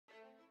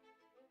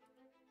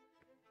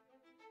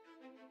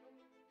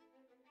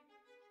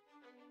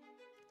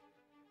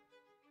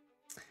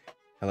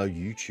Hello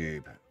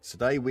YouTube.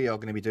 Today we are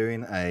going to be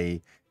doing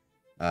a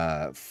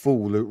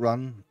full loot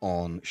run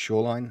on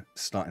Shoreline,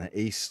 starting at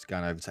east,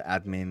 going over to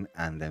admin,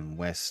 and then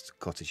west,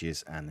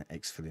 cottages, and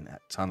exfilling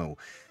at tunnel.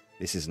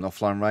 This is an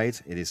offline raid.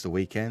 It is the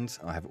weekend.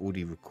 I have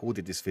already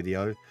recorded this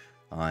video.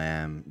 I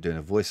am doing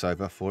a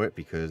voiceover for it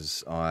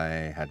because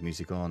I had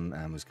music on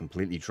and was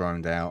completely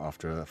droned out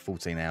after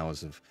 14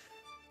 hours of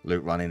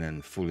loot running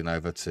and falling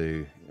over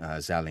to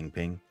Zhaoling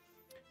ping.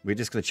 We're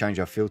just going to change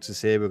our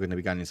filters here. We're going to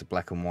be going into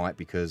black and white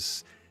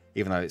because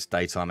even though it's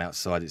daytime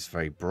outside, it's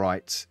very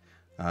bright.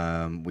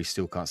 We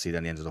still can't see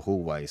down the end of the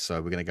hallway.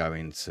 So we're going to go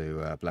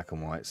into black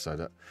and white so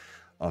that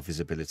our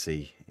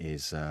visibility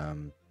is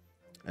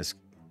as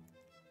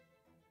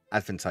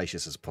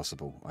advantageous as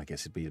possible, I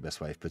guess would be the best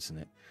way of putting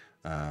it.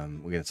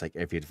 We're going to take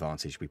every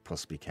advantage we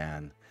possibly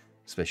can,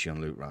 especially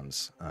on loot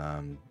runs.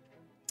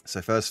 So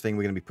first thing,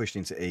 we're going to be pushing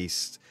into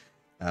east.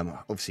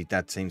 Obviously,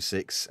 Dad Team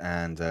 6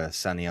 and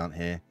Sunny aren't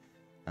here.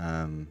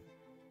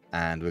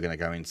 And we're going to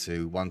go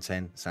into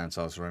 110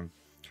 Santar's room.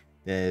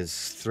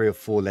 There's 3 or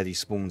 4 leady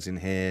spawns in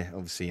here.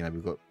 Obviously, you know,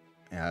 we've got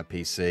a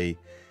PC,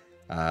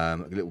 a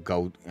little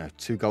gold,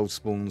 2 gold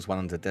spawns, one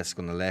under the desk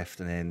on the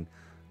left, and then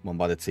one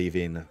by the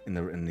TV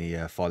in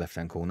the far left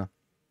hand corner.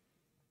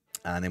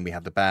 And then we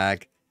have the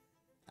bag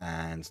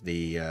and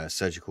the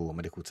surgical or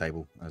medical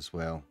table as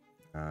well,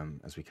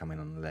 as we come in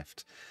on the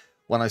left.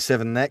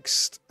 107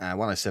 next.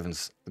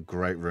 107's a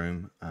great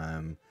room.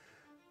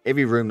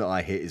 Every room that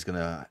I hit is going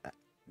to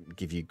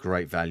give you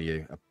great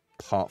value,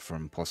 apart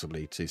from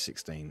possibly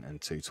 216 and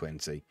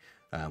 220,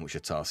 which are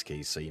task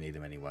keys, so you need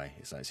them anyway.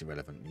 It's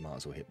irrelevant. You might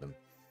as well hit them.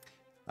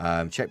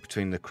 Check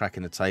between the crack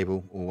in the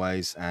table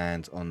always,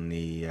 and on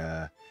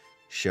the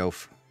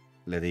shelf,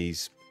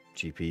 LEDs,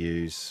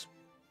 GPUs.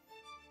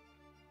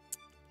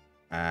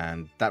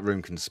 And that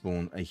room can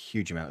spawn a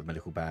huge amount of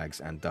medical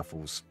bags and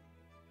duffels.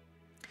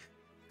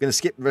 Going to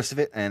skip the rest of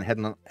it and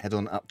head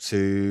on up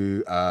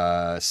to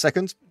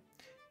second.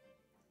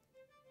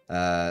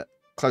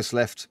 Close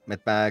left,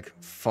 med bag.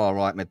 Far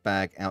right, med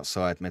bag.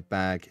 Outside, med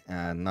bag.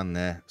 And none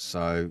there.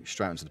 So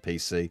straight onto the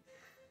PC.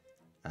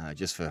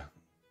 Just for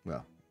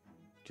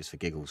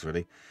giggles,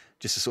 really.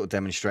 Just to sort of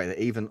demonstrate that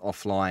even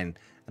offline,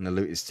 and the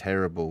loot is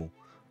terrible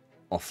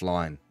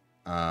offline,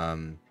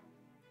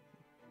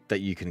 that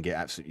you can get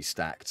absolutely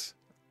stacked.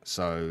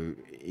 So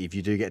if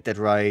you do get dead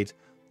raid,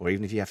 or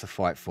even if you have to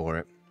fight for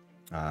it,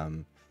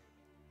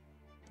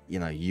 you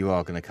know, you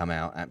are going to come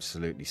out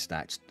absolutely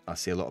stacked. I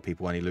see a lot of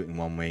people only looting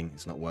one wing.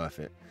 It's not worth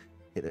it.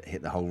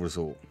 Hit the whole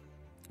resort.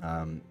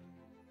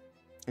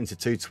 Into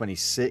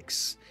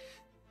 226.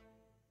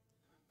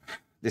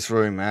 This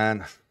room,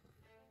 man.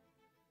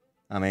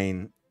 I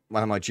mean,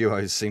 one of my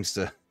duos seems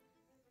to...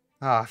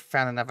 I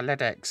found another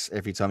LEDX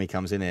every time he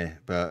comes in here.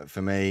 But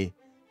for me,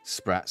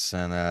 Sprats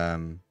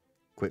and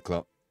Quick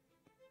Clock.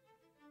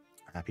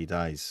 Happy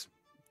days.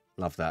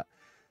 Love that.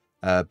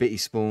 Bitty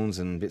spawns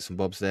and bits and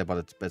bobs there by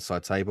the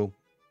bedside table.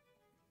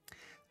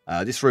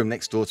 This room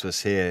next door to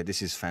us here,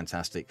 this is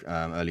fantastic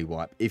early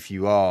wipe. If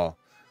you are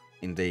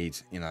indeed,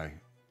 you know,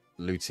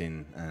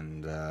 looting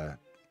and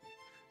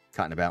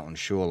cutting about on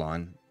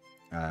Shoreline,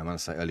 when I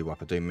say early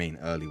wipe, I do mean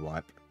early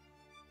wipe.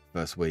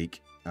 First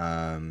week.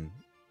 Weapon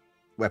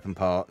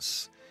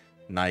parts,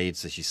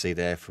 nades, as you see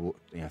there for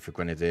for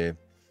Grenadier,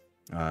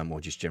 or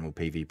just general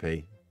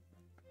PvP.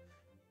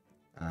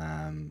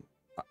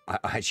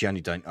 I actually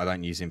I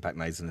don't use impact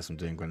nades unless I'm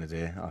doing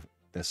Grenadier.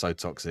 They're so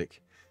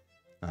toxic.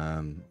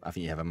 I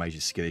think you have a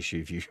major skill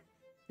issue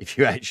if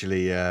you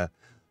actually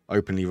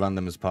openly run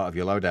them as part of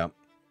your loadout.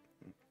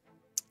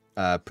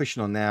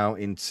 Pushing on now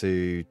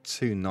into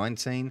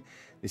 219.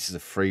 This is a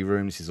free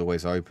room. This is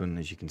always open,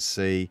 as you can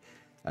see.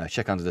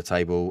 Check under the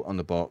table, on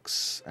the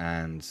box,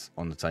 and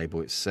on the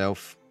table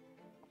itself.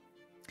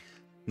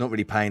 Not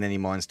really paying any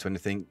minds to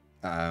anything.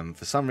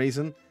 For some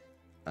reason,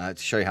 to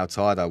show you how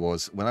tired I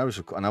was, when I was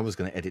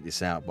going to edit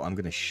this out, but I'm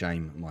going to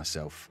shame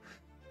myself.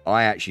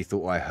 I actually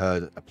thought I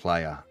heard a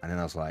player, and then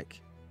I was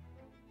like,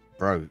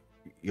 bro,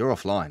 you're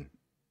offline.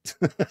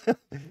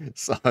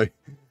 So,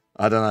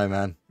 I don't know,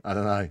 man. I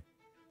don't know.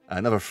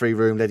 Another free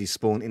room, Lady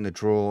spawn in the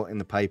drawer, in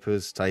the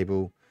papers,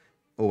 table.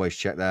 Always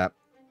check that.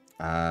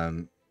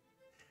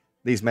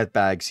 These med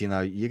bags, you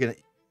know, you're going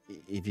to,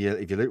 if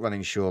you loot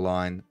running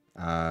Shoreline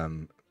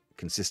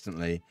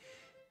consistently,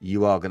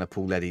 you are going to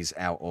pull leadies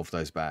out of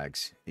those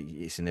bags.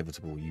 It's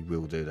inevitable. You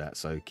will do that.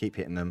 So keep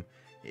hitting them.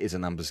 It is a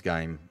numbers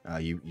game.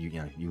 You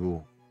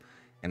will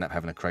end up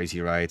having a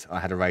crazy raid. I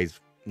had a raid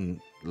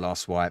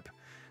last wipe.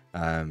 2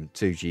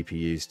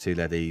 GPUs, 2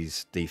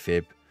 leadies,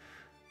 defib,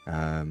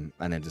 and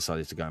then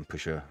decided to go and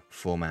push a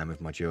 4-man with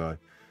my duo,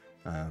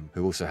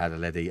 who also had a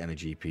leady and a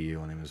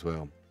GPU on him as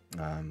well.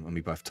 And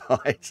we both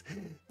died.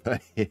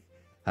 But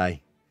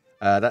hey,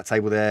 that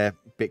table there,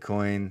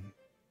 Bitcoin,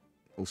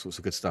 all sorts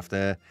of good stuff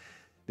there.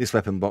 This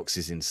weapon box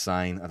is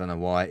insane. I don't know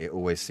why. It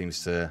always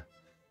seems to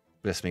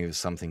bless me with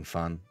something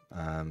fun.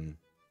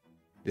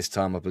 This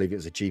time I believe it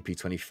was a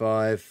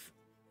GP25,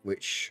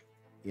 which,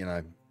 you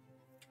know,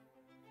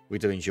 we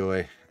do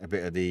enjoy a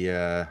bit of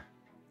the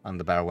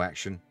underbarrel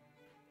action.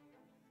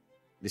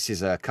 This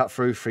is a cut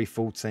through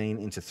 314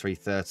 into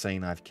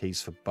 313. I have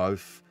keys for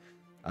both,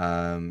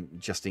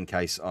 just in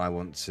case I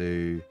want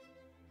to.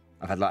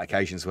 I've had like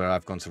occasions where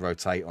I've gone to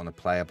rotate on a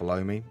player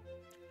below me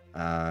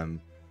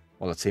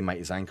while a teammate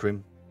is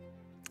anchoring,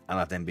 and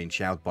I've then been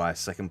chowed by a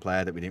second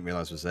player that we didn't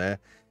realize was there,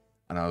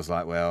 and I was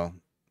like, well,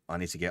 I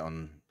need to get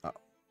on.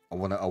 I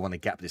want to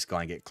gap this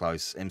guy and get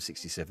close.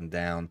 M67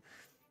 down,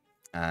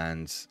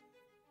 and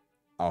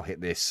I'll hit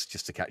this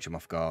just to catch him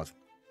off guard.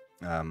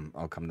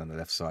 I'll come down the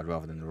left side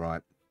rather than the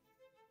right.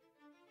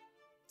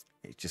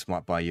 It just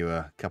might buy you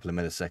a couple of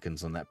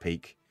milliseconds on that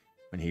peak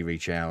when he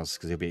rechows,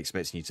 because he'll be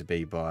expecting you to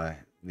be by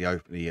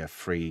the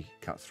free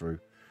cut through,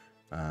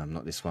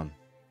 not this one.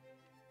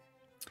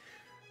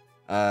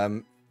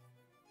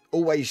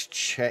 Always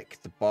check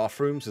the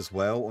bathrooms as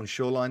well on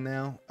Shoreline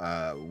now.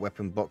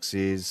 Weapon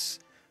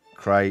boxes,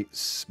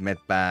 crates, med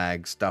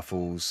bags,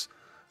 duffels,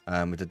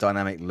 with the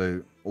dynamic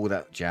loot, all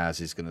that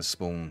jazz is going to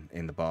spawn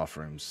in the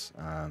bathrooms.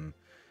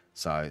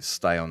 So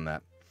stay on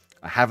that.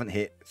 I haven't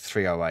hit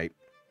 308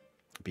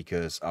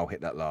 because I'll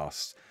hit that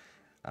last.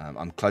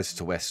 I'm closer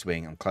to West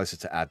Wing. I'm closer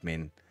to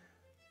admin.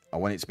 I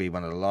want it to be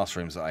one of the last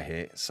rooms that I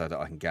hit so that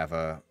I can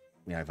gather,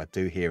 you know, if I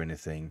do hear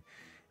anything,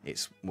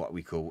 it's what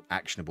we call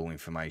actionable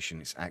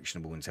information. It's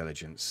actionable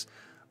intelligence.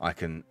 I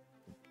can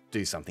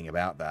do something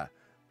about that.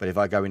 But if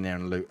I go in there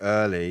and loot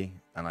early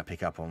and I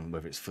pick up on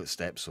whether it's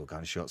footsteps or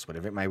gunshots,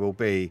 whatever it may well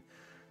be,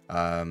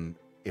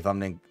 if I'm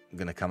then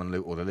going to come and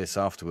loot all the lists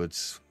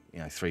afterwards, you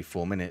know,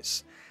 3-4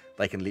 minutes,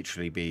 they can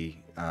literally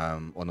be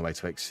on the way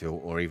to exfil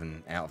or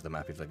even out of the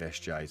map if they've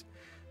SJ'd.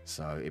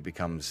 So it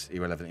becomes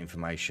irrelevant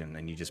information,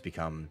 and you just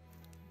become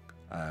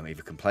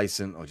either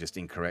complacent or just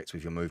incorrect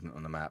with your movement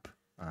on the map,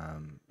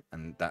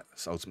 and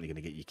that's ultimately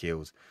going to get you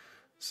killed.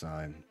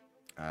 So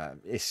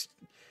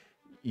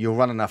you'll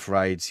run enough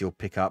raids, you'll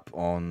pick up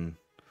on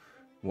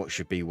what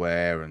should be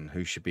where and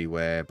who should be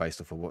where based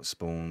off of what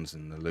spawns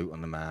and the loot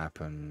on the map,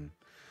 and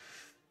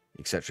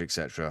etc,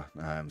 etc.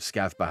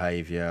 Scav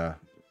behavior,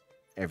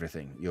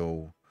 everything.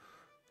 You'll,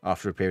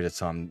 after a period of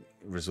time,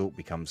 result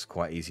becomes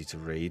quite easy to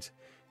read,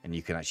 and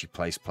you can actually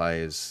place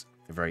players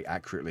very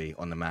accurately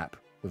on the map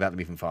without them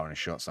even firing a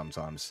shot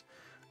sometimes.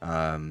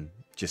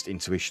 Just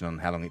intuition on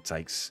how long it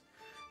takes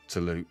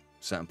to loot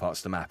certain parts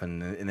of the map,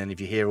 and then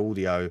if you hear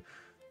audio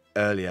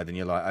earlier, then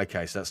you're like,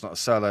 okay, so that's not a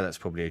solo, that's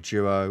probably a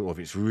duo. Or if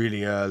it's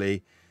really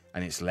early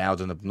and it's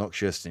loud and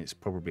obnoxious, then it's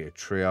probably a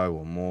trio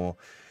or more.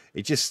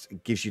 It just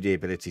gives you the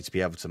ability to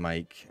be able to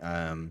make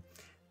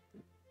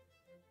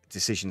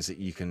decisions that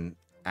you can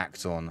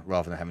act on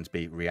rather than having to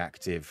be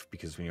reactive,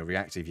 because when you're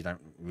reactive you don't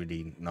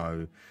really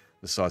know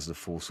the size of the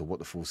force or what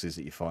the force is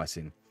that you're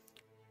fighting.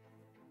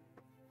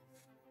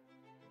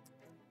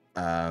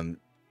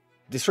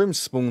 This room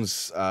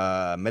spawns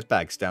med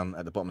bags down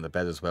at the bottom of the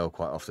bed as well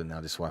quite often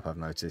now, this wipe I've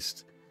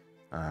noticed.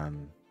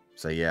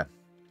 So yeah,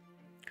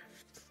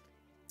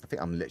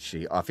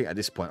 I think at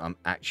this point I'm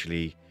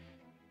actually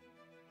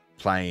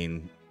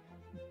playing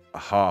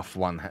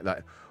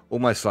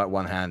almost like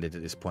one-handed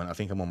at this point. I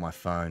think I'm on my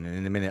phone, and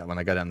in a minute when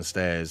I go down the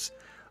stairs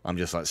I'm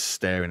just like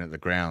staring at the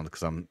ground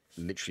because I'm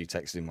literally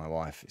texting my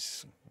wife.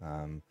 It's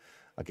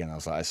again, I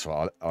was like, that's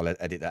right, I'll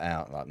edit that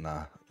out. Like,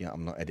 nah, you know,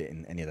 I'm not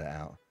editing any of that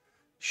out.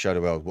 Show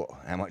the world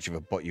how much of a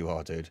bot you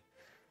are, dude.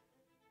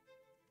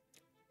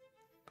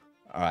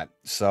 Alright,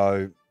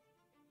 so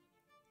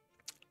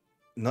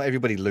not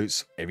everybody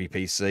loots every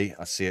PC.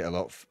 I see it a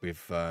lot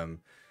with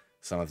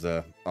some of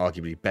the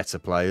arguably better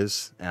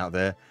players out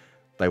there.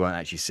 They won't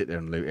actually sit there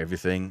and loot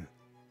everything.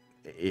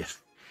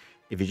 If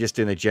you're just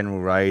doing a general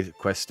raid,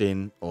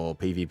 questing or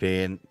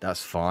PvPing,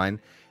 that's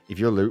fine. If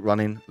you're loot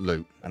running,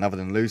 loot. And other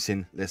than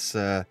looting, let's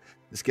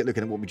get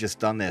looking at what we just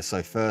done there.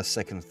 So first,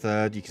 second,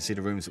 third, you can see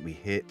the rooms that we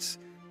hit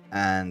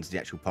and the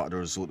actual part of the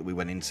resort that we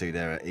went into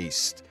there at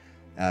East.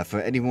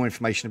 For any more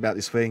information about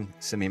this thing,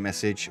 send me a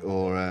message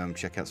or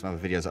check out some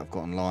other videos that I've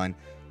got online.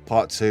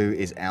 Part 2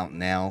 is out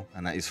now,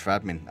 and that is for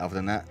admin. Other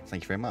than that,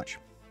 thank you very much.